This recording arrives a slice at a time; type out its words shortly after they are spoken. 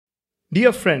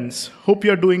Dear friends, hope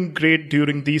you are doing great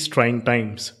during these trying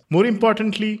times. More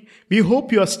importantly, we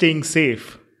hope you are staying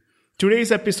safe.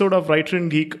 Today's episode of Writer and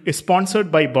Geek is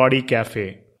sponsored by Body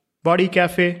Cafe. Body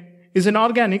Cafe is an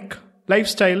organic,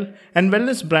 lifestyle, and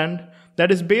wellness brand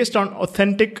that is based on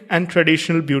authentic and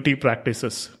traditional beauty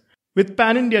practices. With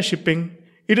pan-India shipping,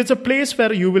 it is a place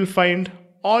where you will find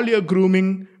all your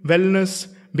grooming, wellness,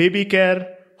 baby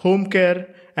care, home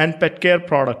care, and pet care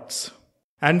products.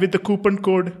 And with the coupon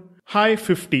code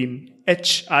HI15,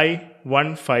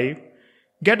 HI15,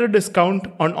 get a discount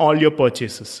on all your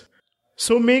purchases.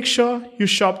 So make sure you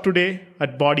shop today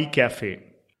at Body Cafe.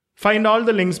 Find all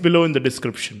the links below in the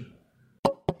description.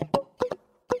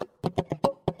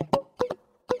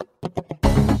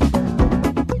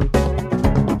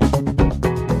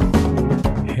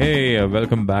 Hey,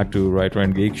 welcome back to Writer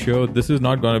and Geek Show. This is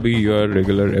not going to be your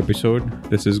regular episode.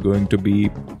 This is going to be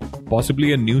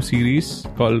possibly a new series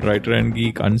called Writer and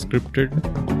Geek Unscripted.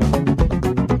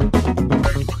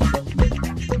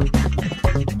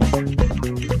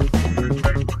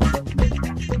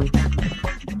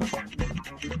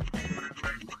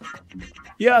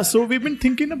 Yeah, so we've been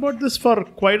thinking about this for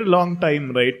quite a long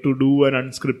time, right? To do an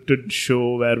unscripted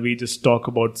show where we just talk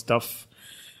about stuff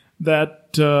that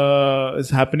is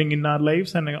happening in our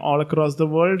lives and all across the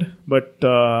world. But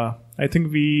I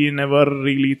think we never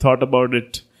really thought about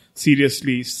it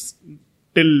seriously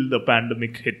till the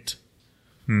pandemic hit.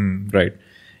 Right.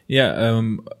 Yeah.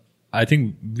 I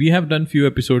think we have done few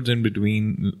episodes in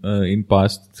between in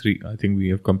past 3. I think we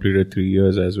have completed 3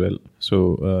 years as well.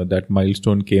 So that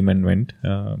milestone came and went.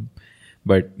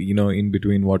 But in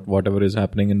between whatever is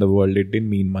happening in the world, it didn't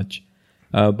mean much.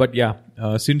 But yeah,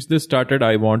 since this started,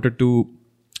 I've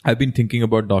been thinking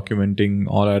about documenting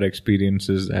all our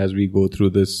experiences as we go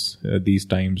through these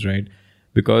times, right?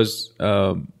 Because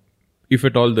if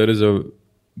at all there is a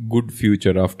good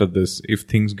future after this, if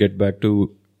things get back to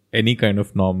any kind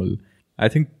of normal, I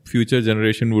think future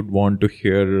generation would want to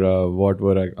hear what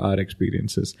were our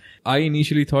experiences. I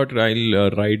initially thought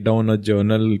I'll write down a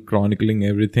journal chronicling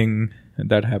everything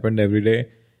that happened every day.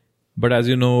 But as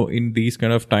you know, in these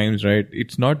kind of times, right,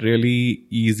 it's not really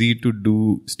easy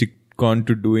to stick on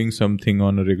to doing something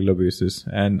on a regular basis.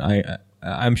 And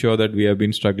I'm sure that we have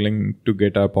been struggling to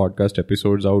get our podcast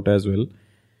episodes out as well.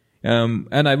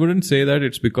 And I wouldn't say that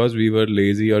it's because we were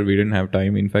lazy or we didn't have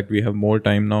time. In fact, we have more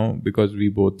time now because we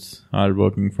both are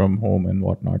working from home and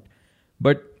whatnot.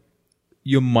 But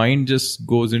your mind just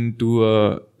goes into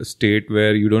a state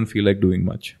where you don't feel like doing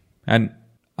much. And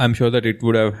I'm sure that it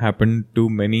would have happened to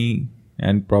many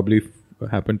and probably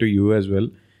happened to you as well.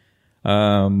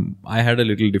 I had a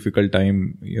little difficult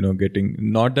time, getting,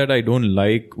 not that I don't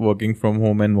like working from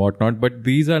home and whatnot, but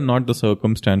these are not the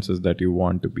circumstances that you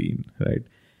want to be in, right?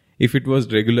 If it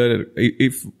was regular,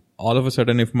 if all of a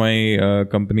sudden, if my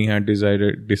company had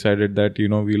decided that,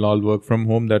 we'll all work from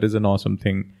home, that is an awesome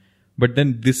thing. But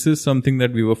then this is something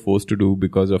that we were forced to do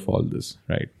because of all this,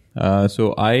 right?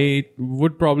 So I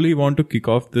would probably want to kick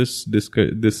off this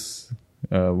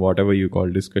whatever you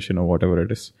call discussion or whatever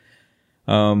it is.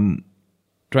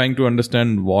 Trying to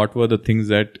understand what were the things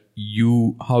that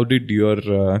how did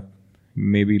your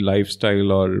maybe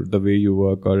lifestyle or the way you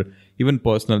work or even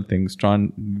personal things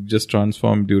just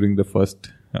transform during the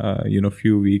first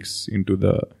few weeks into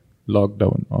the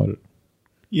lockdown or.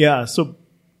 Yeah, so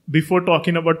before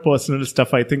talking about personal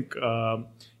stuff, I think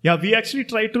we actually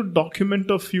try to document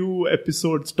a few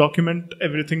episodes, document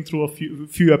everything through a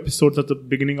few episodes at the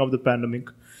beginning of the pandemic.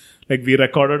 Like we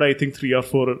recorded, I think 3 or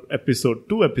 4 episodes,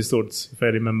 2 episodes, if I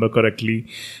remember correctly.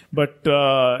 But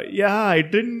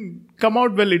it didn't come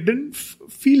out well. It didn't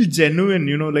feel genuine,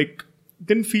 it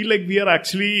didn't feel like we are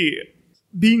actually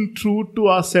being true to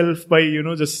ourselves by,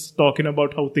 just talking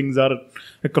about how things are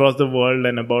across the world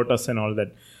and about us and all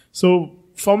that. So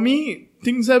for me,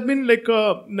 things have been like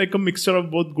a mixture of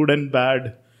both good and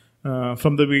bad.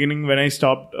 From the beginning, when I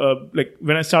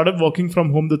started working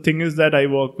from home, the thing is that I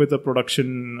work with a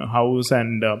production house,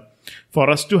 and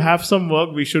for us to have some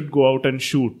work, we should go out and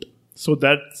shoot. So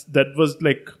that was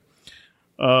like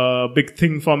a big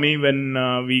thing for me when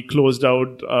we closed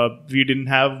out. We didn't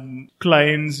have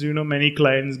clients, many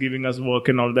clients giving us work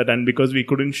and all that, and because we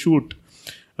couldn't shoot,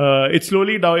 it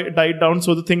slowly died down.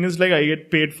 So the thing is, like, I get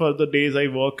paid for the days I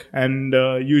work, and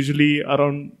usually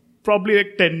around probably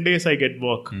like 10 days I get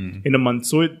work in a month.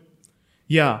 So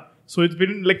it's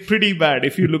been like pretty bad.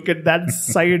 If you look at that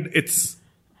side, it's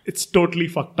totally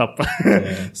fucked up.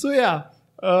 Yeah. So yeah.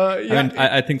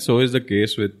 I think so is the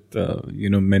case with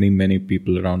many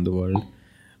people around the world.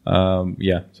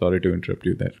 Sorry to interrupt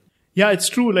you there. Yeah, it's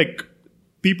true. Like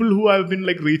people who have been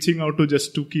like reaching out to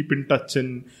just to keep in touch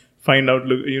and find out,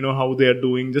 how they are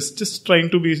doing. Just trying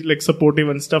to be like supportive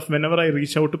and stuff. Whenever I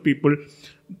reach out to people,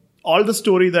 all the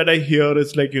story that I hear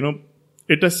is like,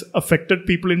 it has affected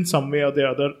people in some way or the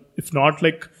other. If not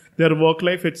like their work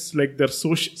life, it's like their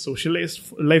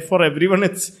socialized life. For everyone,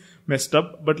 it's messed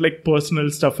up, but like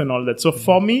personal stuff and all that. So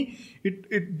for me,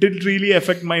 it did really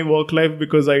affect my work life,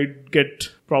 because I get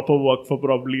proper work for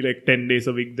probably like 10 days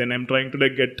a week. Then I'm trying to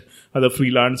like get other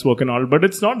freelance work and all, but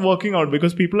it's not working out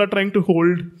because people are trying to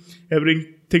hold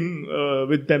everything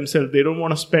with themselves. They don't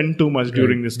want to spend too much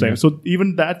during this time. Yeah. So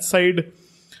even that side,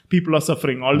 people are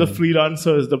suffering. All the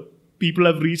freelancers, the people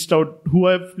have reached out who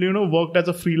have worked as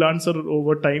a freelancer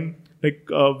over time. Like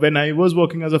when I was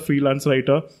working as a freelance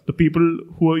writer, the people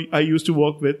who I used to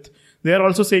work with, they are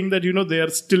also saying that they are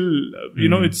still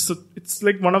it's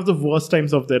like one of the worst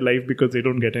times of their life because they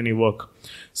don't get any work.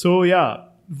 So yeah,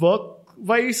 work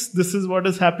wise, this is what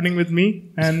is happening with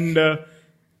me. And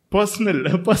personal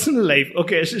life.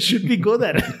 Okay, should we go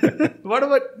there? What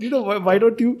about why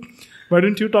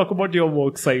don't you talk about your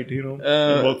work side?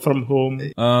 Work from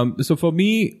home. So for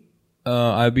me,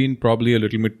 I've been probably a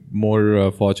little bit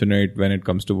more fortunate when it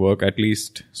comes to work, at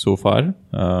least so far.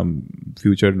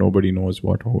 Future, nobody knows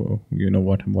what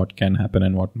can happen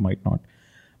and what might not.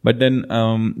 But then,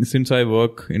 since I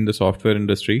work in the software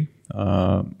industry,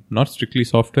 not strictly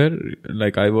software,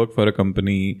 like I work for a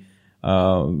company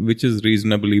which is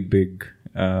reasonably big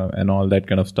and all that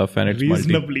kind of stuff, and it's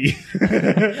reasonably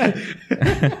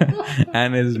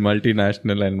and is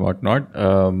multinational and whatnot.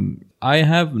 I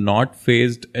have not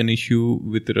faced an issue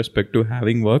with respect to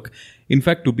having work. In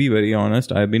fact, to be very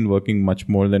honest, I've been working much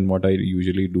more than what I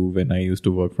usually do when I used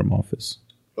to work from office.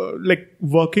 Like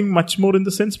working much more in the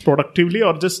sense productively,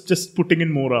 or just putting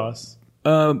in more hours?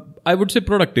 I would say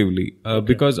productively,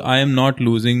 because I am not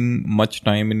losing much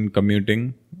time in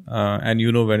commuting. And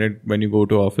when you go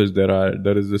to office,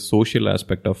 there is this social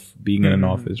aspect of being in an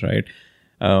office, right?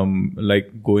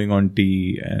 Like going on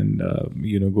tea and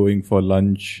going for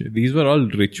lunch. These were all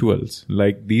rituals.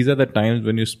 Like these are the times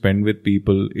when you spend with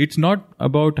people. It's not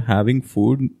about having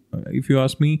food, if you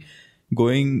ask me.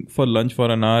 Going for lunch for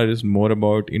an hour is more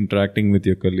about interacting with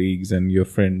your colleagues and your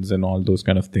friends and all those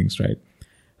kind of things, right?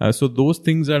 So those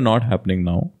things are not happening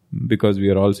now because we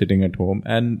are all sitting at home.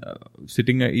 And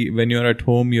when you're at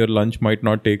home, your lunch might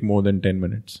not take more than 10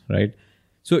 minutes, right?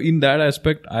 So in that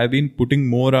aspect, I've been putting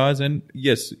more hours, and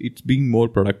yes, it's being more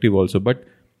productive also. But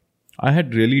I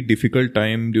had really difficult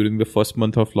time during the first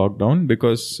month of lockdown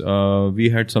because we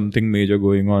had something major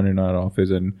going on in our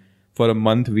office, and for a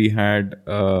month we had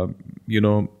lot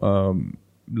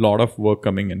of work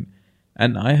coming in,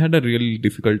 and I had a really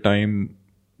difficult time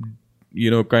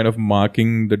kind of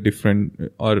marking the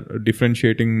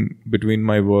differentiating between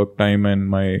my work time and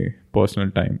my personal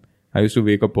time. I used to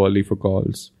wake up early for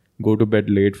calls, go to bed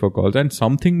late for calls, and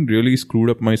something really screwed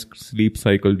up my sleep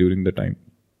cycle during the time.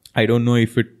 I don't know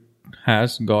if it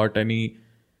has got any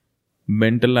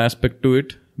mental aspect to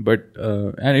it, but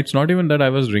and it's not even that I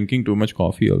was drinking too much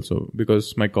coffee also,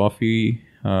 because my coffee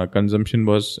consumption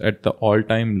was at the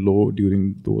all-time low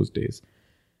during those days.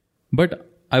 But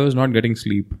I was not getting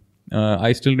sleep.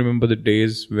 I still remember the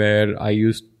days where I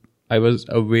was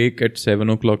awake at 7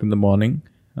 o'clock in the morning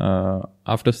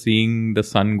after seeing the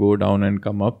sun go down and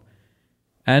come up,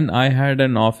 and I had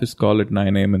an office call at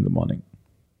 9 a.m. in the morning.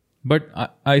 But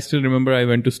I still remember I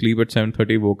went to sleep at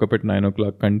 7:30, woke up at 9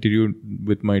 o'clock, continued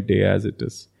with my day as it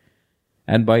is.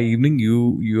 And by evening,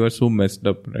 you are so messed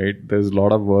up, right? There's a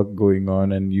lot of work going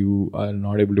on and you are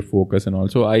not able to focus and all.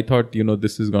 So I thought,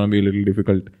 this is going to be a little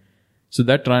difficult. So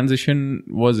that transition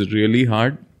was really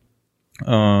hard.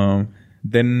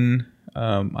 Then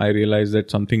I realized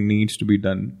that something needs to be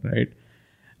done, right?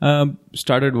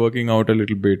 Started working out a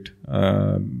little bit.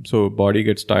 So body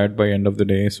gets tired by end of the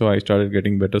day. So I started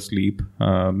getting better sleep.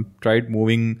 Tried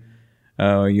moving,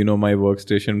 my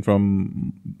workstation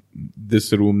from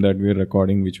this room that we're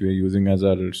recording, which we're using as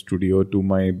our studio, to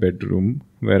my bedroom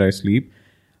where I sleep,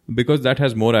 because that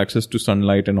has more access to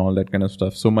sunlight and all that kind of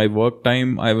stuff. So my work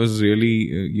time, I was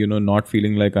really, not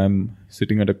feeling like I'm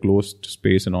sitting at a closed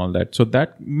space and all that. So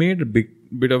that made a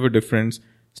bit of a difference.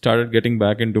 Started getting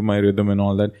back into my rhythm and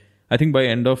all that. I think by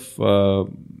end of,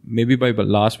 maybe by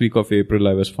last week of April,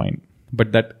 I was fine.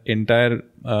 But that entire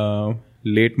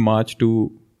late March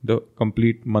to the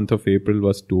complete month of April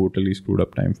was totally screwed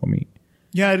up time for me.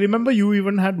 Yeah, I remember you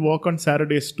even had work on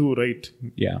Saturdays too, right?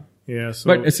 Yeah. Yeah. So.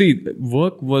 But see,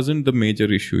 work wasn't the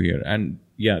major issue here. And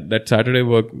yeah, that Saturday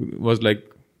work was like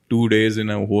 2 days in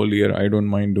a whole year. I don't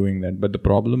mind doing that. But the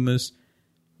problem is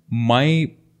my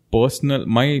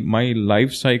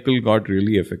life cycle got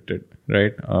really affected,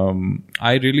 right?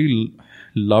 I really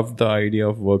loved the idea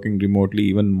of working remotely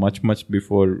even much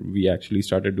before we actually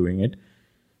started doing it.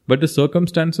 But the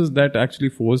circumstances that actually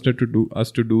forced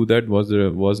us to do that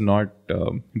was not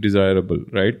desirable,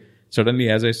 right? Suddenly,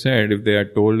 as I said, if they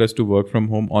had told us to work from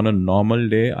home on a normal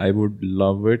day, I would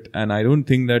love it, and I don't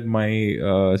think that my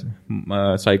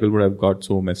cycle would have got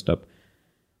so messed up.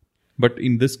 But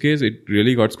in this case, it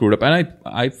really got screwed up. And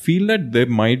I feel that there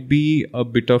might be a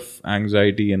bit of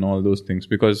anxiety and all those things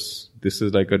because this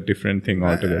is like a different thing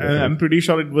altogether. I'm pretty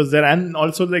sure it was there. And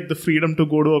also like the freedom to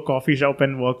go to a coffee shop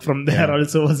and work from there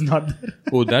also was not there.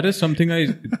 Oh, that is something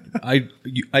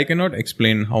I cannot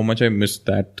explain how much I missed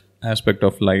that aspect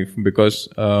of life because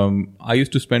I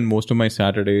used to spend most of my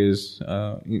Saturdays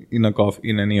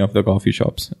in any of the coffee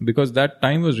shops because that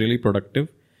time was really productive.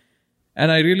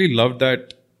 And I really loved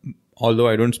that. Although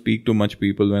I don't speak to much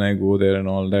people when I go there and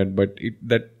all that, but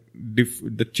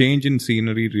the change in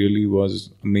scenery really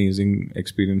was amazing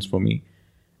experience for me.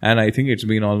 And I think it's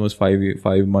been almost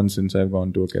 5 months since I've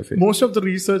gone to a cafe. Most of the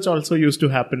research also used to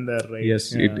happen there, right?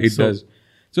 Yes, it does.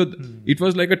 So it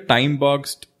was like a time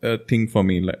boxed thing for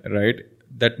me, right?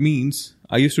 That means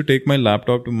I used to take my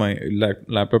laptop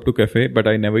to cafe, but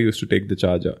I never used to take the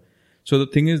charger. So the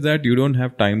thing is that you don't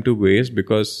have time to waste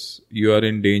because you are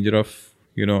in danger of,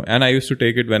 and I used to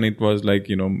take it when it was like,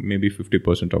 maybe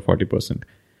 50% or 40%.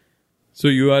 So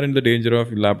you are in the danger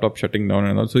of your laptop shutting down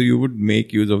and also you would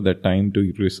make use of that time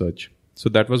to research. So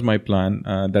that was my plan.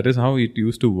 That is how it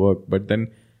used to work. But then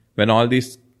when all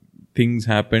these things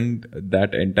happened,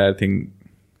 that entire thing,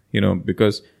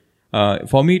 because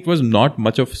for me, it was not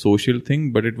much of a social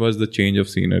thing, but it was the change of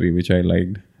scenery, which I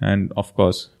liked. And of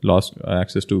course, lost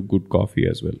access to good coffee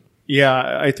as well.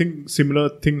 Yeah, I think similar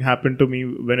thing happened to me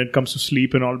when it comes to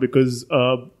sleep and all because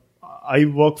I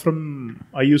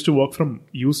used to work from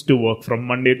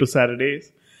Monday to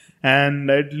Saturdays,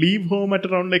 and I'd leave home at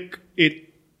around like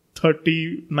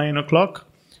 8:30, 9 o'clock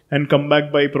and come back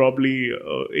by probably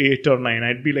 8 or 9.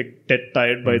 I'd be like dead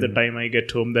tired by the time I get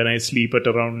home. Then I sleep at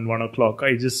around 1 o'clock.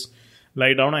 I just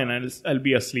lie down and I'll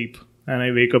be asleep. And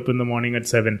I wake up in the morning at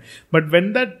 7. But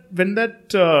when that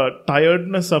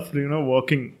tiredness of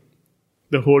working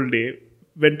the whole day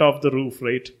went off the roof,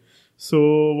 right?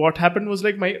 So what happened was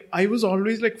like I was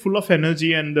always like full of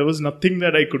energy and there was nothing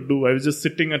that I could do. I was just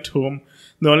sitting at home.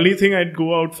 The only thing I'd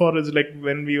go out for is like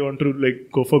when we want to like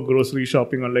go for grocery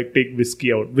shopping or like take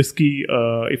whiskey out. Whiskey,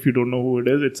 if you don't know who it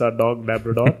is, it's our dog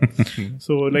Labrador.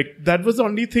 So like that was the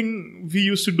only thing we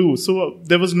used to do. So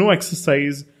there was no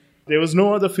exercise. There was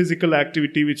no other physical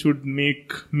activity which would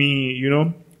make me,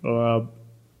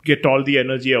 get all the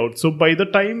energy out. So by the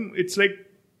time it's like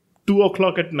 2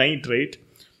 o'clock at night, right?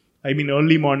 I mean,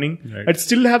 early morning, right. I'd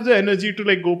still have the energy to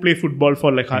like go play football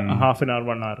for like half an hour,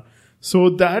 1 hour.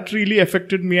 So that really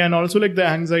affected me. And also like the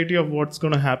anxiety of what's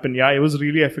going to happen. Yeah, I was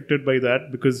really affected by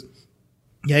that because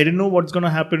I didn't know what's going to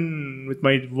happen with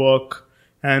my work.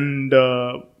 And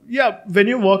when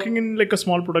you're working in like a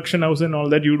small production house and all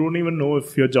that, you don't even know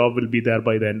if your job will be there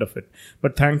by the end of it.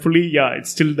 But thankfully, it's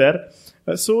still there.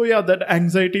 That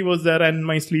anxiety was there and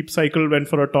my sleep cycle went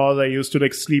for a toss. I used to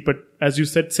like sleep at, as you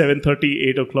said, 7:30,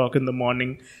 8 o'clock in the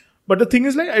morning. But the thing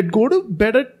is like I'd go to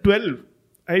bed at 12.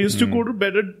 I used to go to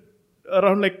bed at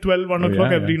around like 12, 1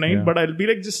 o'clock every night. Yeah. But I'll be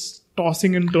like just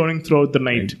tossing and turning throughout the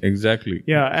night. Exactly.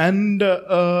 Yeah. And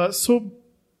so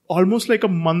almost like a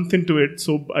month into it.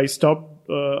 So I stopped.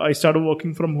 I started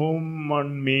working from home March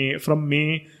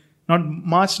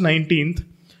 19th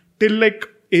till like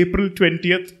April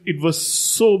 20th, it was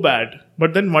so bad.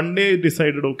 But then one day I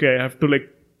decided, okay, I have to like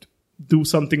do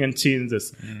something and change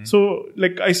this. So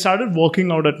like I started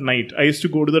working out at night. I used to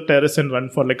go to the terrace and run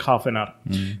for like half an hour.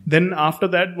 Then after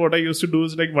that, what I used to do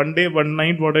is like one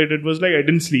night, what I did was like I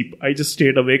didn't sleep. I just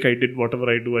stayed awake. I did whatever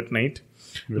I do at night.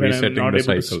 Resetting the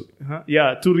cycle.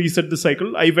 To reset the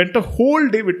cycle. I went a whole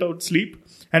day without sleep.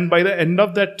 And by the end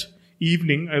of that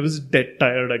evening, I was dead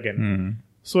tired again.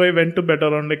 So I went to bed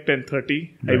around like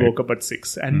 10:30. Right. I woke up at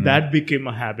 6. And that became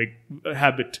a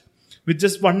habit. With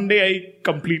just one day, I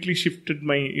completely shifted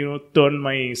turned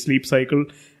my sleep cycle.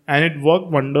 And it worked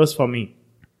wonders for me.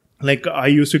 Like I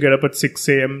used to get up at 6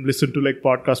 a.m., listen to like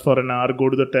podcast for an hour, go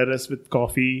to the terrace with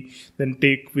coffee, then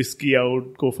take whiskey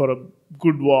out, go for a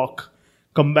good walk,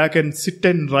 come back and sit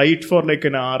and write for like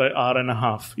an hour and a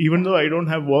half. Even though I don't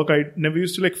have work, I never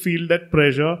used to like feel that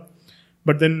pressure.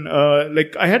 But then,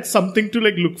 like I had something to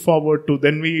like look forward to.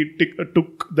 Then we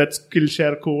took that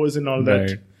Skillshare course and all that.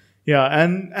 Right. Yeah.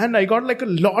 And I got like a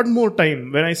lot more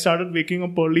time when I started waking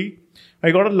up early.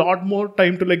 I got a lot more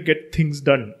time to like get things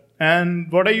done.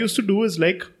 And what I used to do is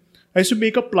like, I used to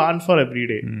make a plan for every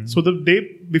day. So the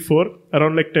day before,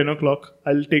 around like 10 o'clock,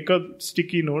 I'll take a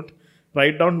sticky note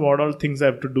write down what all things I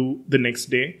have to do the next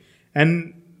day.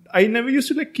 And I never used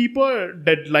to like keep a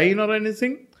deadline or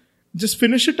anything. Just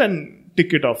finish it and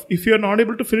tick it off. If you're not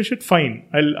able to finish it, fine.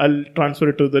 I'll transfer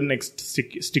it to the next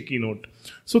sticky note.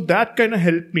 So that kind of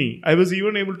helped me. I was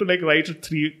even able to like write a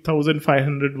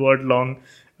 3,500 word long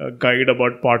guide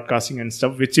about podcasting and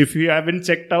stuff, which if you haven't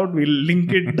checked out, we'll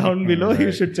link it down below. Right.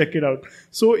 You should check it out.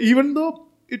 So even though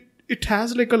it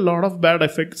has like a lot of bad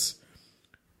effects,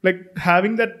 like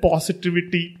having that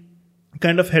positivity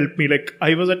kind of helped me. Like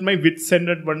I was at my wit's end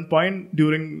at one point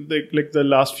during the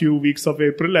last few weeks of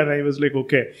April, and I was like,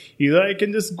 okay, either I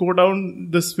can just go down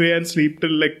this way and sleep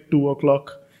till like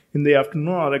 2:00 in the afternoon,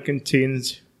 or I can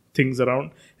change things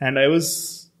around. And I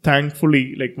was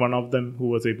thankfully like one of them who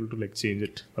was able to like change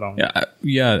it around.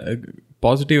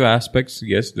 Positive aspects,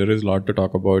 yes, there is a lot to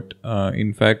talk about.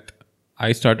 In fact,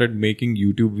 I started making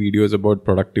YouTube videos about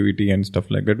productivity and stuff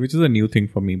like that, which is a new thing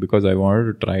for me because I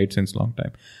wanted to try it since long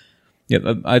time.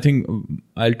 Yeah, I think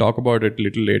I'll talk about it a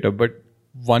little later. But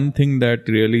one thing that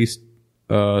really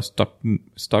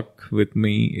stuck with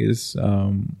me is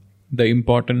the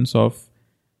importance of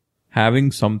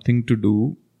having something to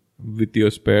do with your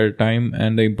spare time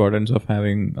and the importance of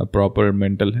having a proper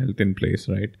mental health in place,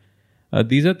 right?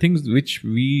 These are things which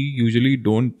we usually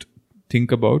don't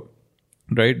think about,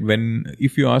 right?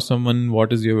 If you ask someone,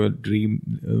 what is your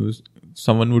dream?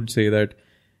 Someone would say that,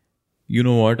 you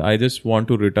know what, I just want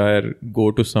to retire,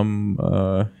 go to some,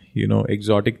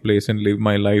 exotic place and live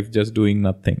my life just doing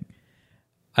nothing.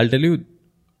 I'll tell you,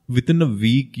 within a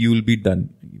week, you will be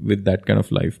done with that kind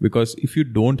of life. Because if you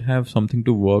don't have something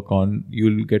to work on,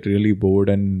 you'll get really bored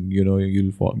and,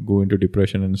 you'll go into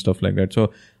depression and stuff like that.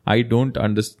 So I don't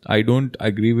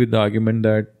agree with the argument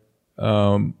that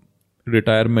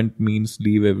retirement means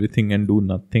leave everything and do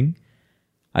nothing.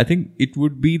 I think it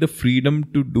would be the freedom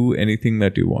to do anything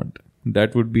that you want.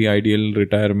 That would be ideal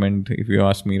retirement, if you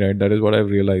ask me, right? That is what I've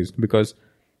realized. Because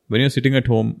when you're sitting at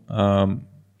home,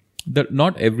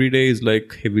 not every day is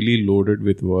like heavily loaded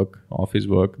with work, office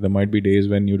work. There might be days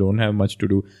when you don't have much to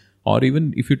do. Or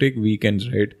even if you take weekends,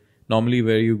 right? Normally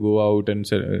where you go out and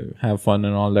have fun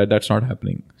and all that, that's not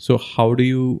happening. So how do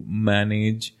you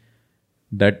manage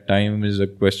that time is a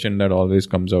question that always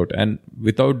comes out. And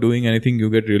without doing anything, you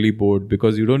get really bored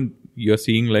because you're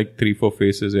seeing like 3-4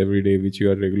 faces every day, which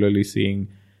you are regularly seeing.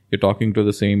 You're talking to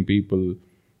the same people.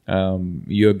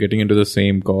 You're getting into the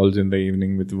same calls in the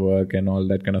evening with work and all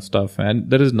that kind of stuff. And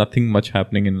there is nothing much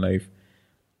happening in life.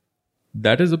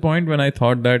 That is the point when I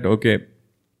thought that, okay,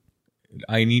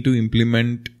 I need to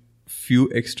implement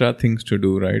few extra things to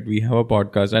do, right? We have a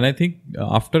podcast. And I think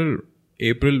after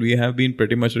April, we have been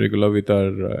pretty much regular with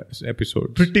our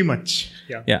episodes. Pretty much.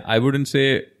 Yeah, I wouldn't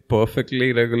say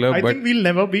perfectly regular. I think we'll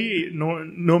never be,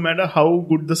 no matter how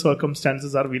good the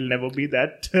circumstances are, we'll never be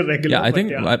that regular. Yeah, I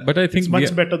think it's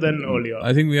much better than earlier.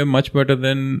 I think we are much better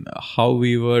than how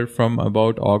we were from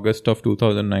about August of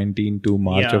 2019 to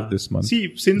March of this month.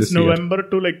 See, since November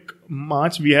to like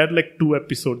March, we had like 2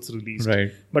 episodes released.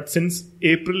 Right. But since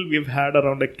April, we've had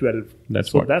around like 12.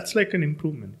 That's like an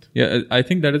improvement. Yeah, I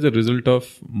think that is a result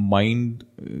of mind,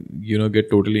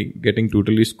 getting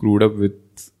totally screwed up with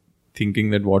thinking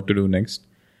that what to do next.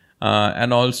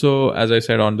 And also, as I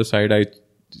said, on the side, I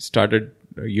started,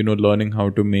 learning how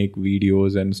to make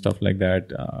videos and stuff like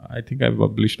that. I think I've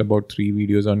published about 3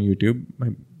 videos on YouTube.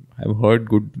 I've heard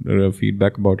good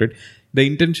feedback about it. The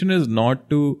intention is not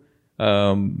to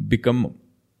become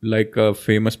like a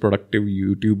famous productive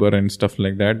YouTuber and stuff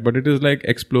like that, but it is like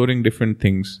exploring different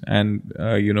things and,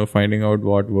 finding out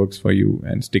what works for you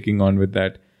and sticking on with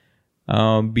that.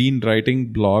 Been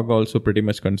writing blog also pretty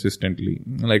much consistently.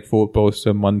 Like 4 posts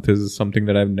a month is something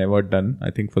that I've never done.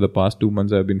 I think for the past 2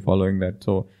 months I've been following that.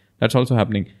 So that's also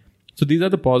happening. So these are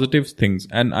the positive things.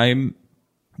 And I'm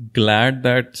glad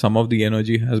that some of the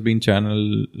energy has been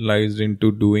channelized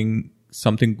into doing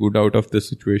something good out of this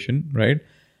situation, right?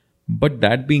 But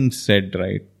that being said,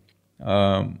 right,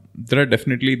 there are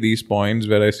definitely these points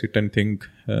where I sit and think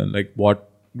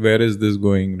where is this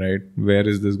going, right? Where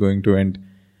is this going to end?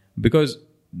 Because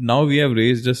now we have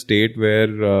raised a state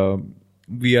where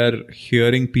we are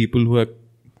hearing people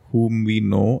whom we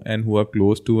know and who are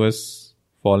close to us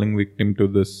falling victim to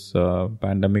this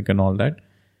pandemic and all that.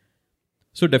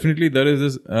 So definitely there is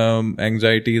this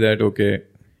anxiety that, okay,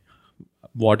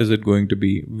 what is it going to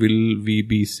be? Will we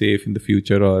be safe in the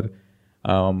future, or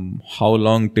how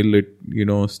long till it,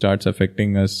 starts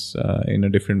affecting us in a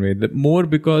different way? More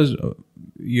because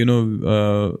we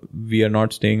are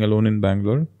not staying alone in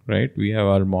Bangalore, right? We have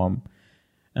our mom.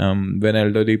 When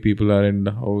elderly people are in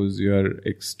the house, you are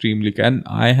extremely... And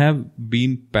I have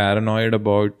been paranoid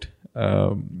about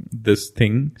this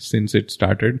thing since it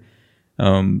started.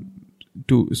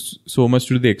 So much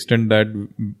to the extent that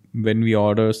when we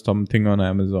order something on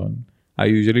Amazon, I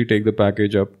usually take the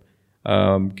package up,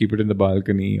 keep it in the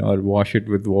balcony, or wash it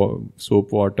with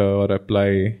soap water, or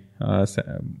apply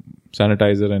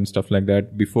sanitizer and stuff like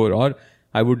that before, or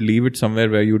I would leave it somewhere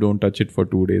where you don't touch it for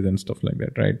 2 days and stuff like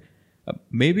that, right?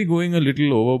 Maybe going a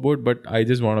little overboard, but I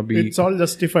just want to be... It's all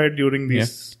justified during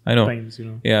these times,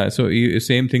 Yeah, so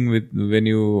same thing with when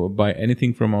you buy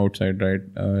anything from outside, right?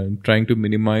 Trying to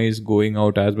minimize going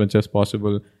out as much as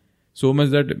possible. So much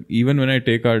that even when I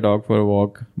take our dog for a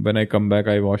walk, when I come back,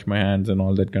 I wash my hands and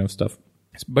all that kind of stuff.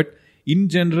 But in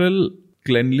general,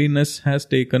 cleanliness has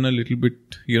taken a little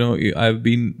bit, I've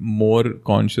been more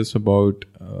conscious about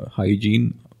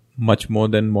hygiene much more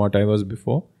than what I was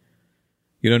before.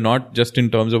 Not just in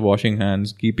terms of washing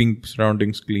hands, keeping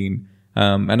surroundings clean.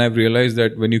 And I've realized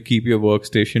that when you keep your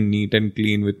workstation neat and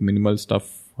clean with minimal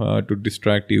stuff to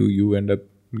distract you, you end up,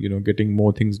 getting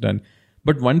more things done.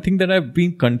 But one thing that I've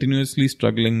been continuously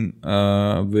struggling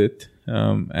with,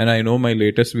 and I know my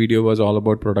latest video was all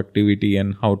about productivity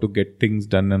and how to get things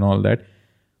done and all that.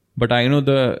 But I know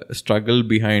the struggle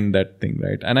behind that thing,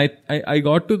 right? And I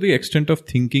got to the extent of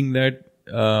thinking that,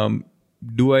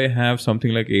 do I have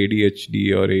something like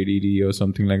ADHD or ADD or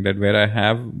something like that, where I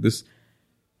have this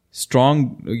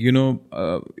strong,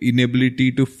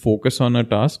 inability to focus on a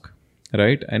task,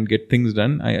 right? And get things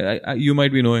done. You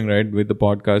might be knowing, right? With the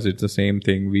podcast, it's the same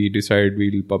thing. We decide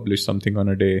we'll publish something on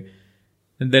a day.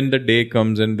 And then the day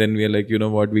comes and then we're like,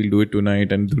 we'll do it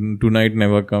tonight. And tonight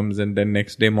never comes. And then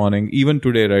next day morning, even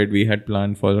today, right? We had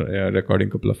planned for recording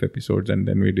a couple of episodes and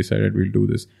then we decided we'll do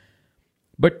this.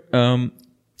 But,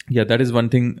 yeah, that is one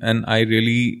thing. And I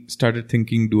really started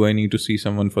thinking, do I need to see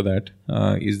someone for that?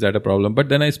 Is that a problem? But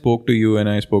then I spoke to you and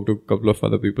I spoke to a couple of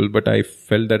other people, but I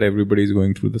felt that everybody is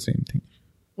going through the same thing.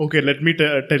 Okay, let me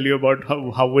tell you about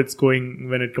how it's going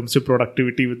when it comes to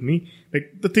productivity with me.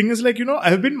 Like, the thing is, I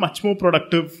have been much more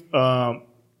productive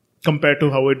compared to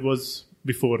how it was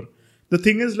before. The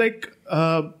thing is, I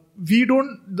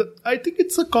think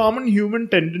it's a common human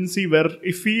tendency where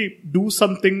if we do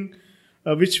something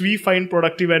which we find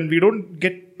productive and we don't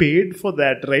get paid for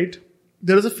that, right?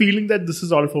 There is a feeling that this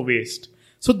is all for waste.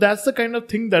 So that's the kind of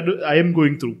thing that I am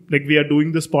going through. Like, we are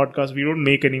doing this podcast, we don't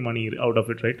make any money out of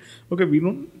it, right? Okay, we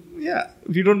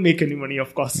don't make any money,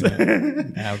 of course. Yeah,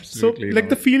 absolutely. So,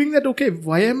 the feeling that, okay,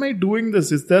 why am I doing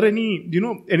this? Is there any,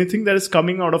 anything that is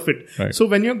coming out of it? Right. So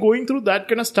when you're going through that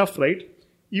kind of stuff, right?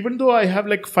 Even though I have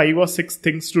 5 or 6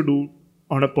 things to do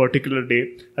on a particular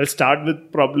day, I'll start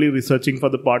with probably researching for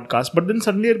the podcast, but then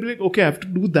suddenly I'll be like, okay, I have to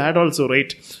do that also,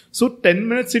 right? So 10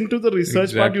 minutes into the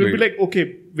research part, you'll be like,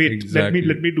 okay, wait, let me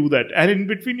do that. And in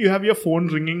between, you have your phone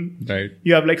ringing. Right.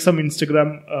 You have some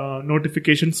Instagram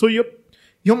notification. So your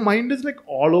mind is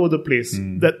all over the place.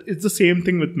 That it's the same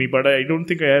thing with me, but I don't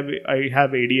think I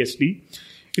have ADHD.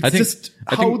 It's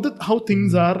how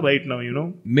things are right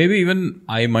now, Maybe even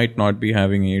I might not be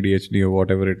having ADHD or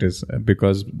whatever it is,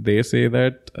 because they say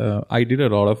that I did a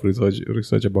lot of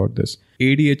research about this.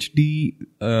 ADHD,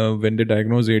 when they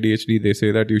diagnose ADHD, they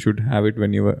say that you should have it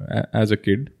when you were as a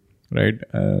kid, right?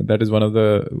 That is one of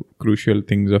the crucial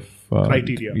things of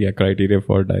criteria. Yeah, criteria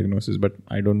for diagnosis, but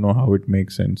I don't know how it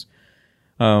makes sense.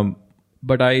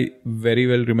 But I very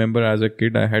well remember as a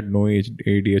kid, I had no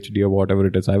ADHD or whatever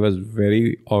it is. I was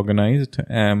very organized.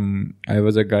 I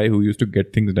was a guy who used to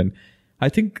get things done. I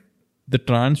think the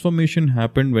transformation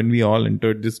happened when we all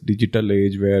entered this digital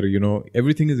age where,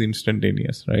 everything is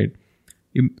instantaneous, right?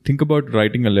 You think about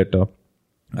writing a letter.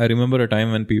 I remember a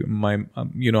time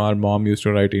when our mom used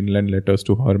to write inland letters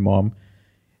to her mom.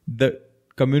 The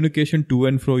communication to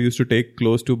and fro used to take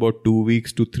close to about 2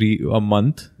 weeks to a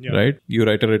month, right? You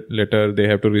write a letter, they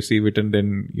have to receive it, and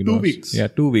then 2 weeks. Yeah,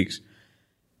 2 weeks.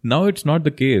 Now it's not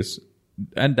the case,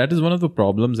 and that is one of the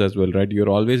problems as well, right? You're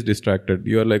always distracted.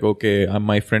 You're like, okay,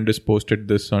 my friend has posted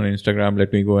this on Instagram.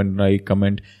 Let me go and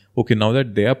comment. Okay, now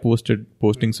that they are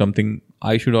posting something,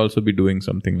 I should also be doing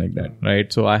something like that,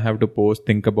 right? So I have to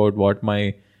think about what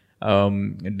my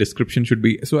description should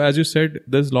be. So as you said,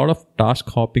 there's a lot of task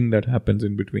hopping that happens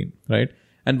in between, right?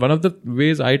 And one of the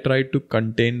ways I try to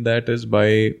contain that is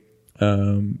by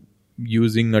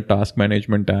using a task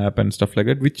management app and stuff like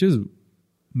that, which has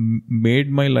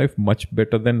made my life much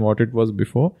better than what it was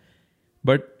before.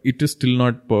 But it is still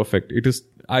not perfect.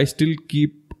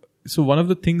 So one of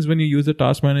the things when you use a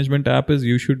task management app is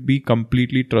you should be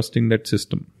completely trusting that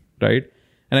system, right?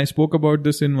 And I spoke about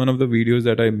this in one of the videos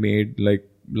that I made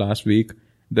last week.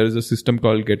 There is a system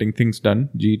called Getting Things Done,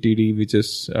 GTD,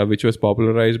 which was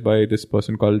popularized by this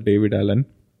person called David Allen.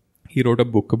 He wrote a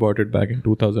book about it back in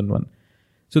 2001.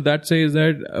 So that says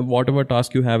that whatever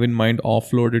task you have in mind,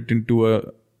 offload it into a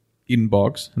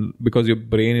inbox, because your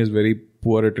brain is very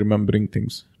poor at remembering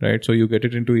things, right? So you get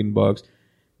it into inbox,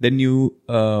 then you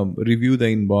review the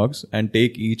inbox and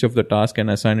take each of the tasks and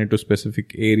assign it to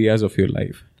specific areas of your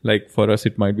life. Like for us,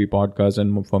 it might be podcast,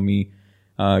 and for me,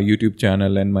 YouTube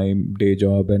channel and my day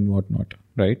job and whatnot,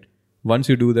 right? Once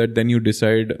you do that, then you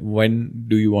decide when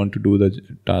do you want to do the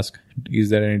task.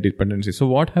 Is there any dependency? So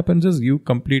what happens is you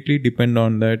completely depend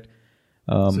on that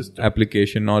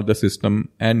application or the system,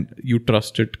 and you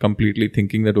trust it completely,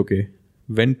 thinking that, okay,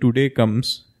 when today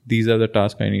comes, these are the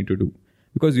tasks I need to do,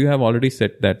 because you have already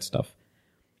set that stuff.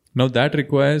 Now that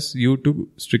requires you to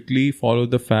strictly follow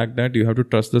the fact that you have to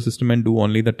trust the system and do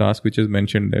only the task which is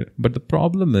mentioned there. But the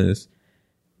problem is,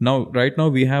 right now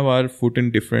we have our foot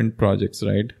in different projects,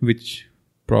 right? Which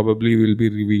probably will be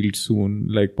revealed soon,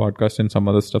 like podcast and some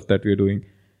other stuff that we're doing.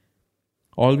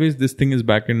 Always this thing is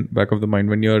back of the mind.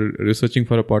 When you're researching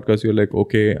for a podcast, you're like,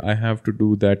 okay, I have to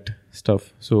do that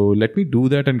stuff. So let me do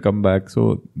that and come back.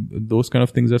 So those kind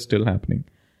of things are still happening.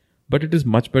 But it is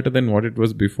much better than what it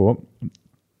was before.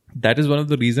 That is one of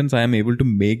the reasons I am able to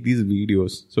make these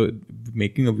videos. So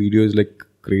making a video is like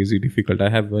crazy difficult. I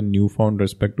have a newfound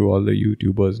respect to all the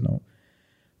YouTubers now.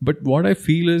 But what I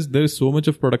feel is there's so much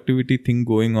of productivity thing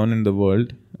going on in the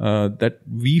world that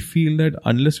we feel that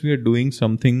unless we are doing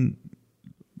something,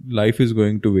 life is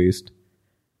going to waste,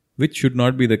 which should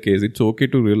not be the case. It's okay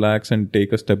to relax and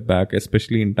take a step back,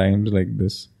 especially in times like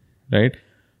this, right?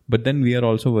 But then we are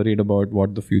also worried about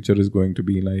what the future is going to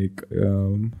be like,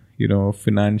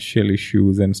 financial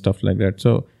issues and stuff like that.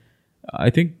 So I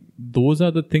think those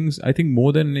are the things. I think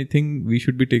more than anything, we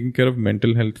should be taking care of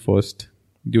mental health first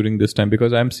during this time,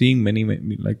 because I'm seeing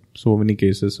so many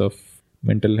cases of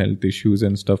mental health issues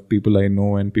and stuff, people I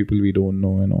know and people we don't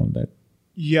know and all that.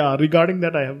 Yeah, regarding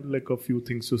that, I have like a few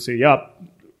things to say. Yeah,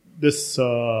 this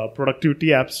productivity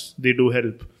apps, they do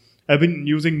help. I've been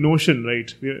using Notion,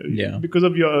 right? Yeah. Because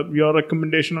of your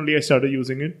recommendation only, I started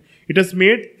using it. It has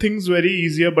made things very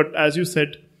easier, but as you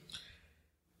said,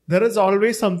 there is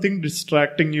always something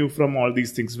distracting you from all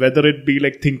these things, whether it be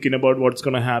like thinking about what's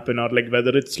going to happen, or like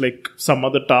whether it's like some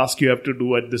other task you have to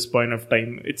do at this point of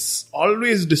time. It's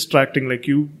always distracting. Like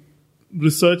you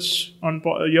research on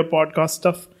your podcast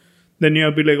stuff, then you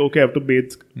have to be like, okay, I have to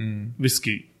bathe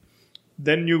whiskey.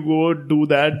 Then you go do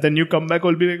that. Then you come back,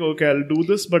 I'll be like, okay, I'll do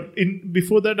this. But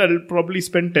before that, I'll probably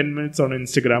spend 10 minutes on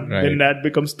Instagram. Right. Then that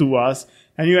becomes 2 hours.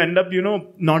 And you end up,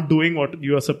 not doing what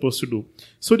you are supposed to do.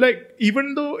 So like,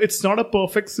 even though it's not a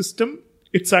perfect system,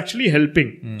 it's actually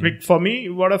helping. Like for me,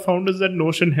 what I found is that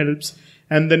Notion helps.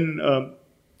 And then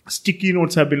sticky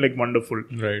notes have been like wonderful.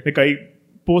 Right. Like I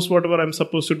post whatever I'm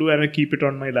supposed to do and I keep it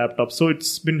on my laptop. So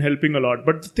it's been helping a lot.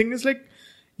 But the thing is like,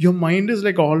 your mind is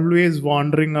like always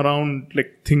wandering around,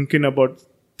 like thinking about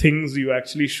things you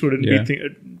actually shouldn't be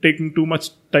taking too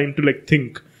much time to like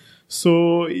think.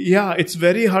 So yeah, it's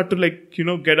very hard to like,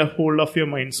 get a hold of your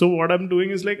mind. So what I'm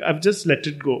doing is like, I've just let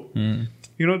it go.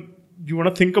 You want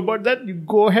to think about that? You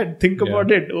go ahead, think about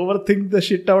it, overthink the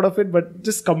shit out of it, but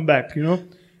just come back,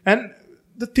 And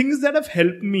the things that have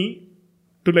helped me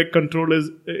to like control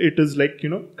is like,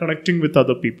 connecting with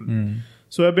other people.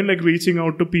 So I've been like reaching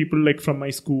out to people like from my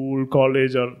school,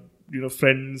 college, or,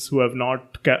 friends who have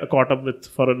not caught up with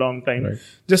for a long time, right.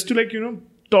 Just to like,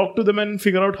 talk to them and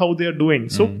figure out how they are doing.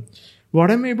 So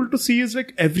what I'm able to see is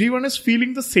like everyone is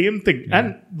feeling the same thing. Yeah.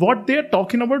 And what they're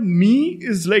talking about me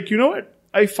is like,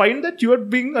 I find that you are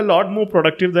being a lot more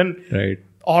productive than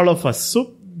all of us.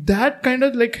 So that kind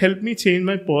of like helped me change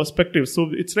my perspective. So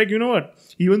it's like,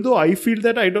 even though I feel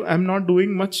that I'm not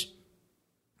doing much,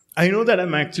 I know that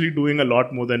I'm actually doing a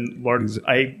lot more than what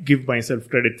I give myself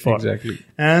credit for. Exactly.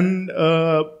 And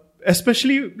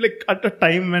especially like at a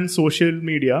time when social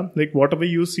media, like whatever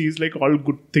you see is like all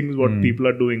good things what people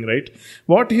are doing, right?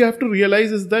 What you have to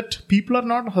realize is that people are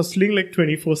not hustling like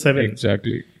 24/7.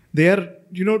 Exactly. They are,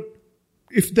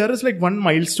 if there is like one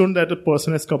milestone that a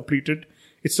person has completed,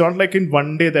 it's not like in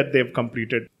one day that they've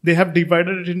completed. They have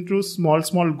divided it into small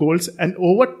goals, and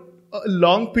over a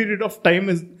long period of time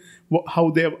is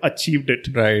how they have achieved it.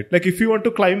 Right. Like if you want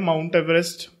to climb Mount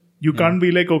Everest, you can't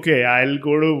be like, okay, I'll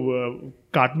go to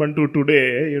Kathmandu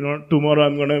today, tomorrow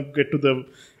I'm going to get to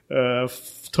the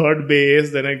third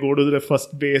base, then I go to the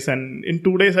first base, and in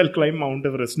 2 days I'll climb Mount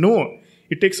Everest. No,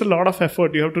 it takes a lot of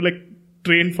effort. You have to like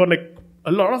train for like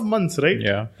a lot of months, right?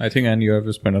 Yeah, I think, and you have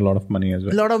to spend a lot of money as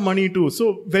well. A lot of money too.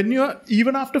 So when you're,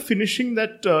 even after finishing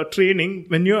that training,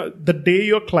 the day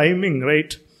you're climbing,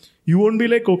 right, You won't be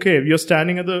like, okay, you're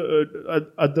standing at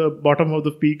the bottom of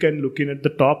the peak and looking at the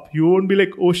top. You won't be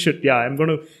like, oh shit, yeah, I'm going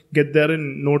to get there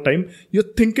in no time. You're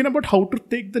thinking about how to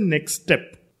take the next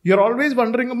step. You're always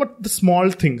wondering about the small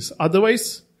things.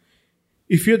 Otherwise,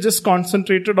 if you're just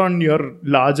concentrated on your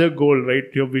larger goal, right,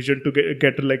 your vision to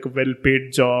get like a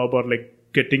well-paid job or like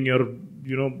getting your,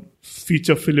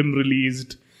 feature film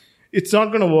released, it's not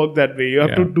going to work that way. You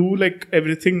have to do like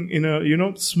everything in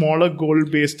a, smaller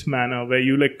goal-based manner where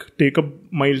you like take a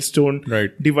milestone,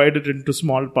 divide it into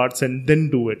small parts and then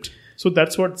do it. So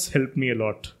that's what's helped me a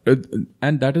lot.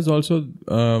 And that is also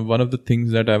one of the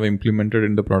things that I've implemented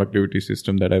in the productivity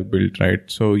system that I've built, right?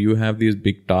 So you have these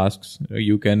big tasks.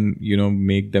 You can,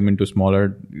 make them into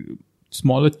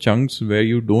smaller chunks where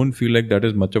you don't feel like that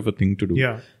is much of a thing to do.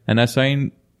 Yeah. And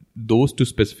assign those to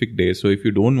specific days. So if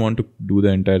you don't want to do the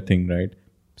entire thing, right,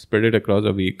 spread it across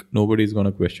a week. Nobody's going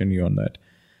to question you on that.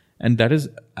 And that is,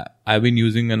 I've been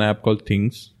using an app called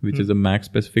Things, which is a Mac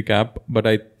specific app, but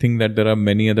I think that there are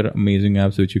many other amazing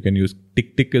apps which you can use.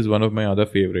 TickTick is one of my other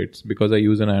favorites. Because I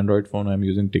use an Android phone, I'm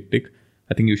using TickTick.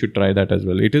 I think you should try that as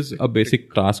well. It is a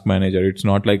basic task manager. It's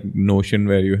not like Notion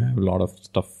where you have a lot of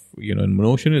stuff.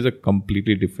 Notion is a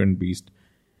completely different beast.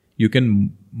 You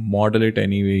can model it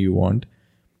any way you want.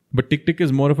 But TickTick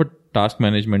is more of a task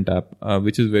management app,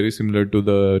 which is very similar to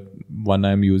the one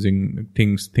I'm using.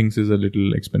 Things is a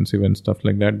little expensive and stuff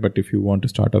like that. But if you want to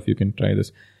start off, you can try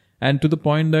this. And to the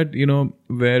point that,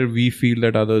 where we feel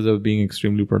that others are being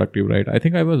extremely productive, right? I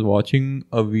think I was watching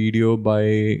a video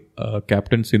by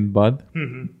Captain Sindbad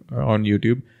on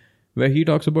YouTube, where he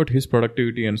talks about his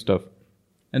productivity and stuff.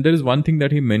 And there is one thing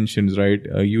that he mentions, right?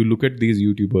 You look at these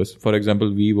YouTubers. For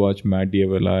example, we watch Matt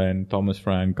D'Avella and Thomas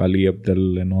Frank, Ali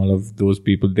Abdul, and all of those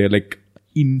people. They're like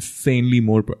insanely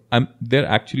more. They're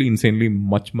actually insanely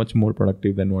much more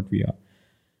productive than what we are.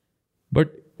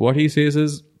 But what he says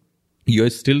is, you're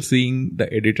still seeing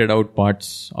the edited out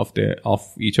parts of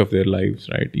each of their lives,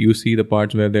 right? You see the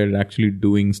parts where they're actually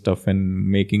doing stuff and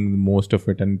making the most of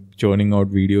it and churning out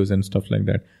videos and stuff like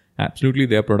that. Absolutely,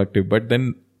 they're productive. But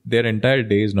then their entire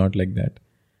day is not like that.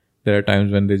 There are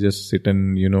times when they just sit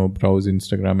and, browse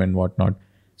Instagram and whatnot.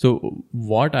 So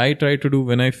what I try to do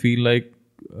when I feel like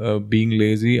being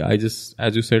lazy, I just,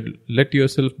 as you said, let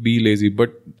yourself be lazy.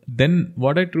 But then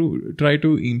what I try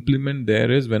to implement there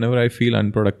is whenever I feel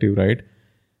unproductive, right?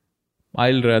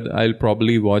 I'll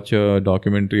probably watch a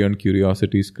documentary on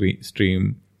Curiosity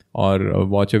Stream or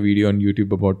watch a video on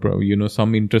YouTube about,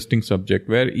 some interesting subject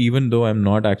where even though I'm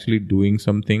not actually doing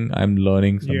something, I'm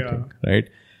learning something, right?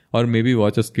 Or maybe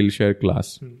watch a Skillshare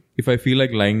class. If I feel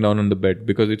like lying down on the bed,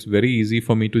 because it's very easy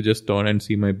for me to just turn and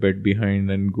see my bed behind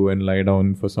and go and lie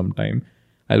down for some time,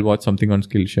 I'll watch something on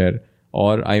Skillshare.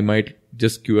 Or I might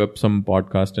just queue up some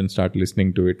podcast and start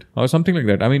listening to it or something like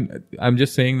that. I mean, I'm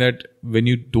just saying that when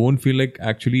you don't feel like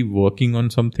actually working on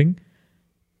something,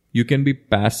 you can be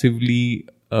passively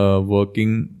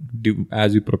working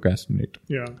as you procrastinate.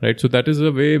 Yeah. Right. So that is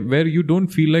a way where you don't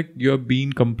feel like you're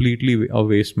being completely a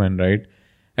waste man, right?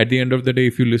 At the end of the day,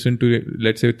 if you listen to,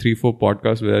 let's say 3-4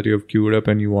 podcasts where you have queued up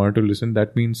and you want to listen,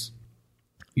 that means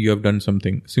you have done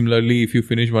something. Similarly, if you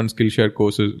finish one Skillshare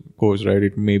course, right,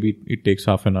 it takes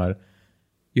half an hour.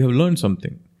 You have learned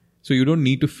something. So you don't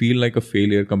need to feel like a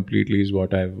failure completely is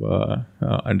what I've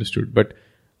understood. But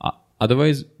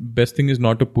otherwise, best thing is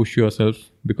not to push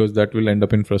yourself because that will end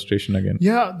up in frustration again.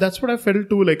 Yeah, that's what I felt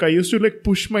too. Like I used to like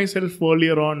push myself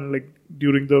earlier on, like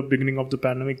during the beginning of the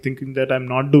pandemic, thinking that I'm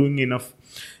not doing enough.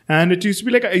 And it used to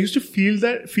be like, I used to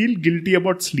feel guilty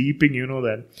about sleeping,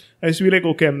 that. I used to be like,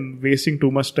 okay, I'm wasting too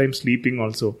much time sleeping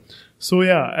also. So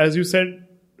yeah, as you said,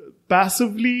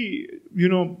 passively,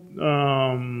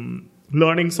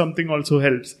 learning something also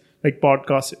helps, like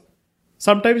podcasts.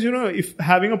 Sometimes, if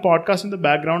having a podcast in the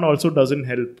background also doesn't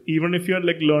help. Even if you're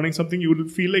like learning something, you will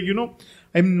feel like,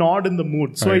 I'm not in the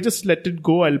mood. So I just let it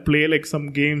go. I'll play like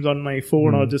some games on my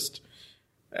phone or just,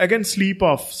 again, sleep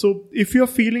off. So if you're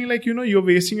feeling like, you're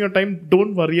wasting your time,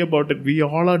 don't worry about it. We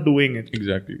all are doing it.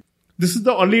 Exactly. This is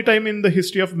the only time in the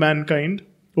history of mankind,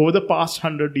 over the past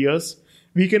 100 years,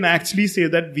 we can actually say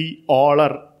that we all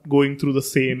are going through the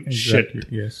same shit.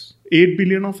 Yes. 8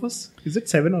 billion of us? Is it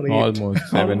 7 or 8? Almost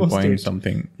 7 Almost point 8.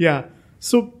 something. Yeah.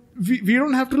 So we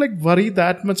don't have to like worry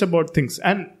that much about things.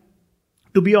 And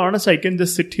to be honest, I can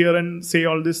just sit here and say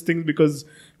all these things because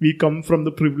we come from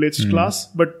the privileged class.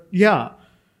 But yeah,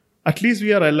 at least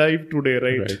we are alive today,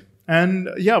 right? And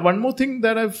yeah, one more thing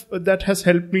that has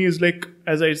helped me is like,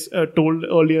 as I told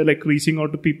earlier, like reaching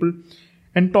out to people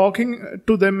and talking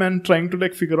to them and trying to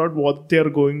like figure out what they're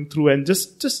going through and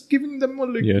just giving them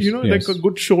like, like a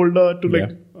good shoulder to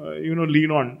like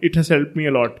lean on. It has helped me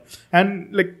a lot.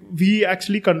 And like we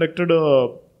actually conducted a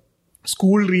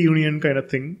school reunion kind of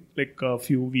thing like a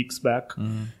few weeks back,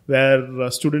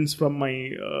 where students from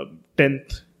my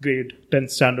 10th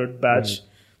standard batch,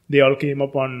 they all came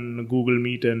up on Google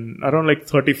Meet, and around like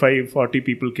 35-40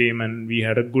 people came, and we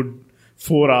had a good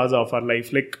 4 hours of our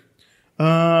life. Like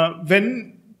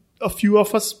when a few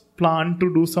of us planned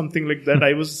to do something like that,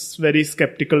 I was very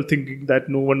skeptical, thinking that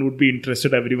no one would be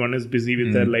interested. Everyone is busy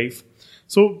with their life.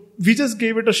 So we just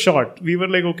gave it a shot. We were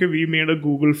like, okay, we made a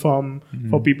Google form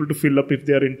for people to fill up if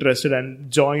they are interested,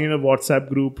 and join a WhatsApp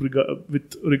group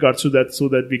with regards to that, so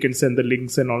that we can send the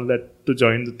links and all that to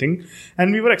join the thing.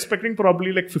 And we were expecting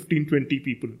probably like 15-20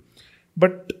 people.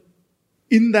 But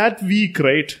in that week,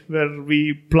 right, where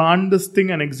we planned this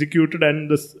thing and executed,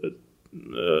 and this,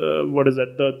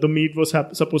 the meet was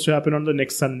supposed to happen on the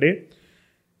next Sunday,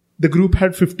 the group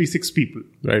had 56 people.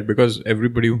 Right, because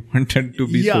everybody wanted to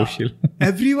be social.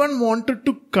 Everyone wanted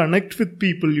to connect with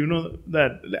people,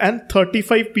 that. And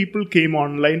 35 people came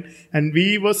online, and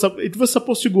it was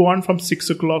supposed to go on from 6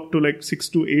 o'clock to like 6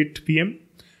 to 8 p.m.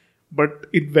 But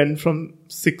it went from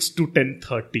 6 to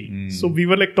 10:30. So we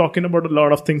were like talking about a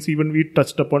lot of things. Even we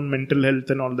touched upon mental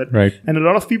health and all that. Right. And a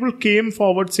lot of people came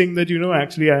forward saying that,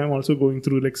 actually I am also going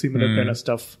through like similar kind of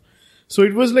stuff. So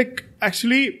it was like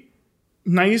actually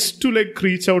nice to like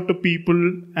reach out to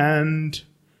people and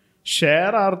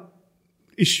share our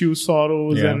issues,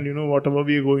 sorrows, and whatever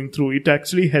we are going through. It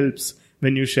actually helps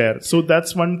when you share. So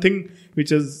that's one thing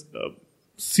which has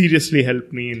seriously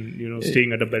helped me in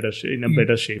staying at a better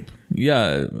shape.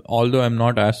 Yeah, although I'm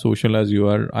not as social as you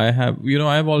are,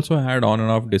 I've also had on and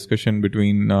off discussion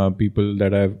between people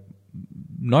that I've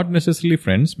not necessarily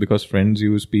friends, because friends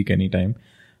you speak anytime.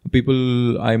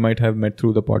 People I might have met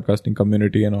through the podcasting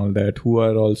community and all that, who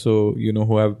are also,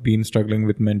 who have been struggling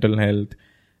with mental health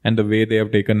and the way they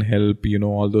have taken help,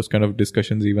 all those kind of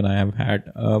discussions even I have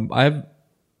had.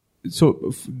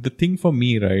 The thing for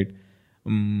me, right,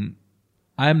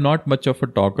 I'm not much of a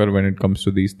talker when it comes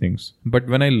to these things. But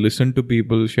when I listen to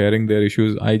people sharing their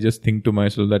issues, I just think to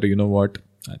myself that, what,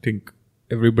 I think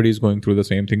everybody's going through the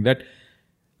same thing. That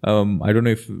I don't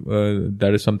know if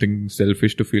that is something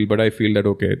selfish to feel, but I feel that,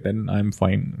 okay, then I'm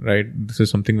fine, right? This is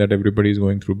something that everybody is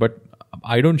going through. But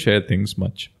I don't share things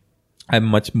much. I'm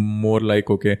much more like,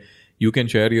 okay, you can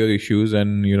share your issues,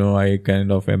 and, I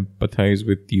kind of empathize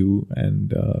with you,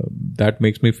 and that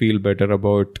makes me feel better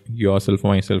about yourself,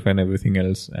 myself, and everything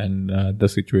else, and the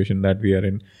situation that we are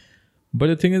in. But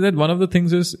the thing is that one of the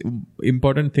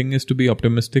important thing is to be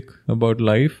optimistic about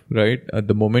life, right? At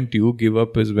the moment you give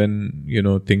up is when,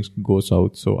 things go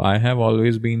south. So I have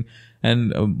always been,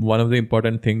 and one of the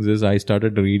important things is I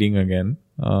started reading again.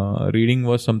 Reading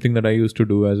was something that I used to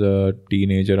do as a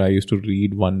teenager. I used to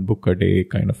read 1 book a day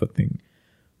kind of a thing.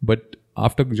 But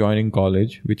after joining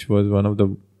college, which was one of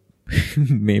the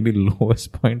maybe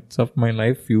lowest points of my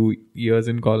life, few years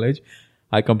in college,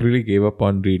 I completely gave up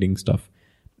on reading stuff.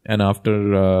 And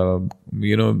after,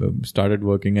 started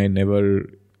working,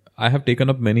 I have taken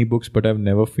up many books, but I've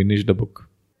never finished a book.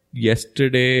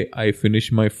 Yesterday, I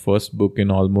finished my first book in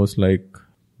almost like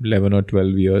 11 or 12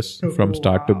 years from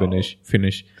start to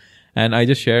finish. And I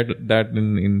just shared that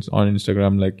on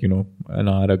Instagram, like, an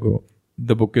hour ago.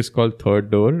 The book is called Third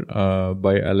Door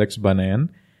by Alex Banayan.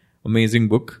 Amazing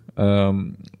book.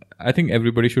 I think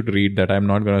everybody should read that. I'm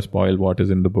not going to spoil what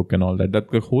is in the book and all that.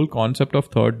 The whole concept of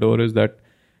Third Door is that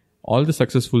all the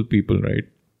successful people, right?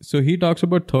 So he talks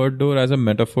about third door as a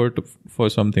metaphor for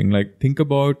something. Like, think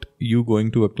about you going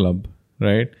to a club,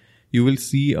 right? You will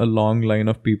see a long line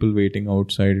of people waiting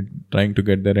outside trying to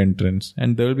get their entrance.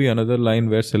 And there will be another line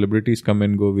where celebrities come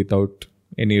and go without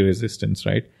any resistance,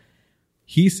 right?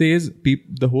 He says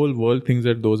the whole world thinks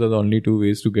that those are the only 2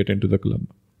 ways to get into the club.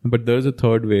 But there's a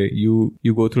third way. You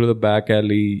go through the back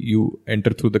alley, you enter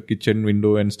through the kitchen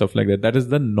window and stuff like that. That is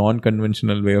the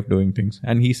non-conventional way of doing things.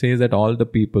 And he says that all the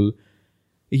people,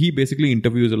 he basically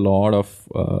interviews a lot of,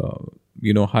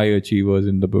 high achievers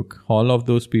in the book. All of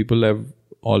those people have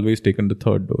always taken the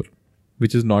third door,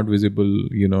 which is not visible,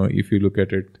 if you look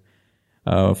at it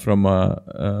from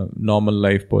a normal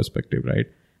life perspective, right?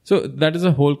 So that is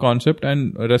a whole concept,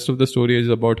 and the rest of the story is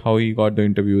about how he got the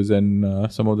interviews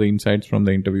and some of the insights from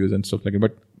the interviews and stuff like that.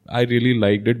 But I really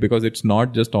liked it because it's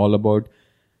not just all about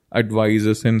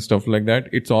advisors and stuff like that.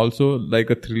 It's also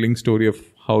like a thrilling story of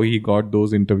how he got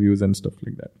those interviews and stuff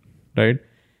like that, right?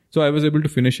 So I was able to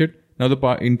finish it. Now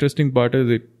the interesting part is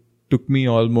it took me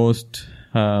almost,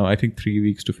 3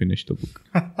 weeks to finish the book.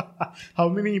 How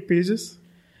many pages?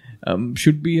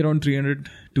 Should be around 300,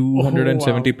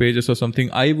 270 pages or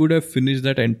something. I would have finished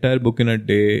that entire book in a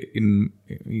day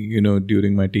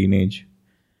during my teenage.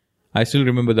 I still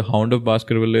remember The Hound of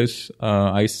Baskervilles.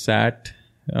 I sat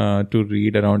to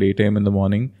read around 8 a.m. in the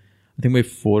morning. I think by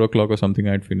 4 o'clock or something,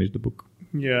 I had finished the book.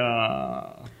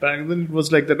 Yeah. Back then it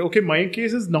was like that. Okay, my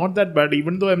case is not that bad.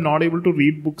 Even though I'm not able to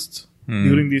read books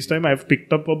during this time, I've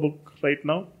picked up a book right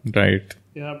now. Right.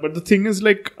 Yeah, but the thing is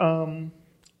like,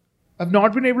 I've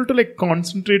not been able to like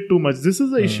concentrate too much. This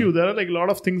is the issue. There are like a lot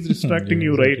of things distracting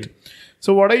you, exactly. right?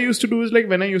 So what I used to do is like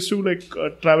when I used to like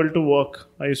travel to work,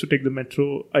 I used to take the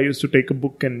metro. I used to take a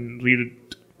book and read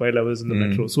it while I was in the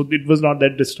metro. So it was not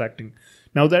that distracting.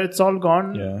 Now that it's all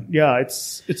gone,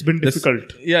 it's been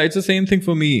difficult. It's the same thing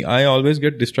for me. I always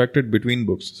get distracted between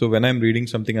books. So when I'm reading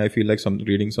something, I feel like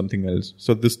reading something else.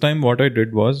 So this time what I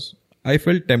did was I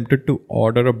felt tempted to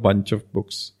order a bunch of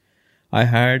books. I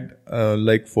had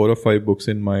like 4 or 5 books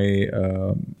in my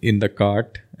in the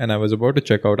cart, and I was about to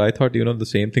check out. I thought, the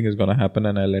same thing is going to happen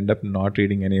and I'll end up not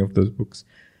reading any of those books.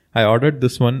 I ordered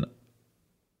this one.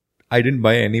 I didn't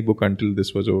buy any book until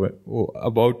this was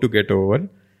about to get over.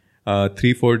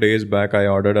 3-4 days back, I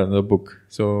ordered another book.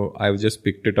 So I've just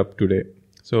picked it up today.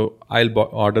 So I'll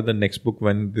order the next book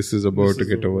when this is about to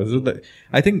get over. So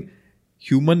I think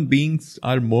human beings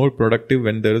are more productive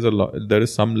when there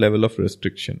is some level of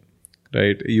restriction,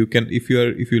 right? You can, if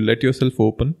you let yourself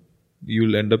open,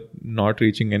 you'll end up not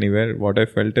reaching anywhere. What I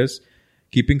felt is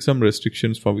keeping some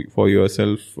restrictions for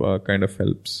yourself kind of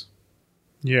helps.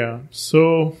 Yeah.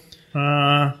 So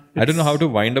I don't know how to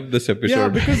wind up this episode. Yeah,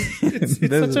 because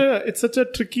it's such a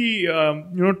tricky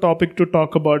topic to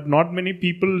talk about. Not many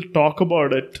people talk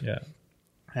about it. Yeah.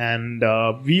 And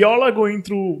we all are going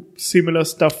through similar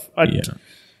stuff at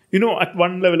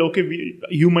one level. Okay,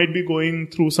 you might be going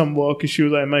through some work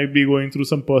issues. I might be going through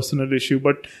some personal issue.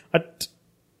 But at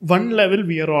one level,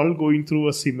 we are all going through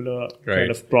a similar kind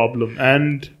of problem.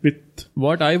 And with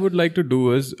what I would like to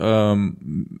do is,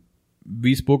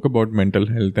 we spoke about mental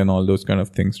health and all those kind of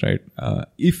things, right?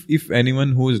 If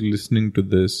anyone who is listening to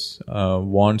this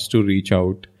wants to reach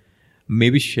out,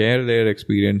 maybe share their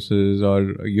experiences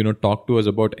or, talk to us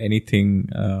about anything.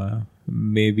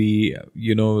 Maybe,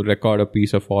 record a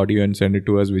piece of audio and send it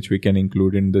to us, which we can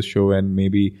include in the show, and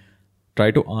maybe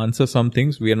try to answer some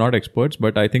things. We are not experts,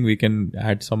 but I think we can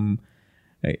add some,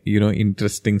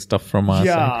 interesting stuff from us.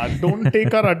 Yeah, don't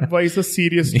take our advices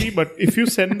seriously, but if you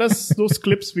send us those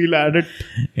clips, we'll add it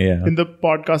in the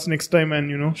podcast next time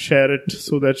and, share it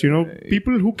so that,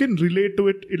 people who can relate to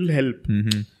it, it'll help.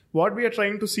 Mm-hmm. What we are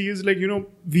trying to see is like,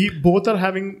 we both are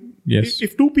having, yes.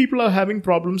 If 2 people are having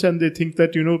problems and they think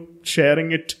that,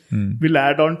 sharing it will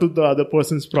add on to the other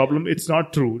person's problem, it's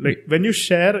not true. Like when you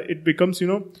share, it becomes,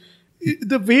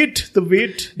 the weight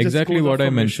exactly what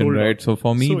I mentioned, right? So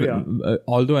for me,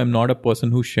 although I'm not a person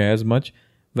who shares much,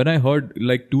 when I heard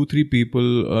like 2-3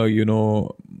 people,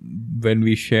 when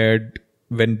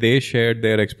they shared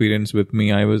their experience with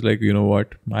me, I was like,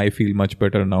 what? I feel much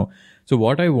better now. So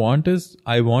what I want is,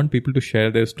 I want people to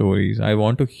share their stories. I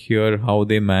want to hear how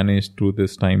they managed through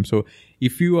this time. So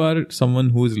if you are someone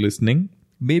who is listening,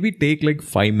 maybe take like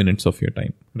 5 minutes of your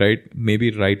time, right? Maybe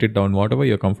write it down, whatever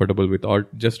you're comfortable with, or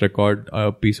just record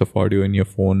a piece of audio in your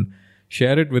phone.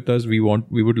 Share it with us. We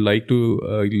would like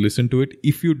to listen to it.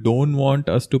 If you don't want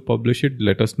us to publish it,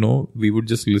 let us know. We would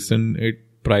just listen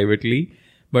it privately.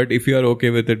 But if you are okay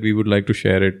with it, we would like to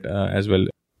share it as well.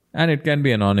 And it can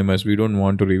be anonymous. We don't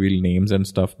want to reveal names and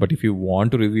stuff. But if you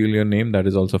want to reveal your name, that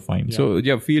is also fine. Yeah.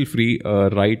 So feel free.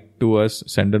 Write to us.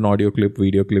 Send an audio clip,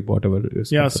 video clip, whatever it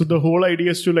is. Yeah. So the whole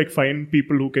idea is to like find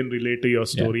people who can relate to your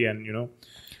story and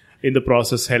in the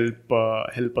process help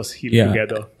us heal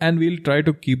together. And we'll try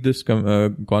to keep this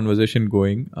conversation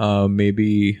going.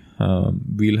 Maybe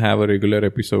we'll have a regular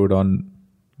episode on.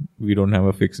 We don't have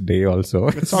a fixed day also.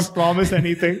 Let's not promise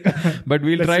anything. But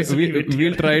we'll try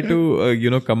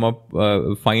to, come up,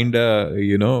 find a,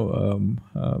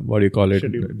 what do you call it?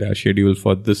 The schedule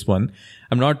for this one.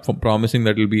 I'm not promising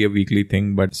that it'll be a weekly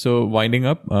thing, but so winding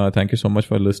up, thank you so much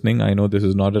for listening. I know this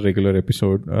is not a regular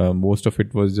episode. Most of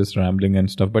it was just rambling and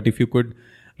stuff, but if you could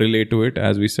relate to it,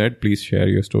 as we said, please share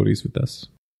your stories with us.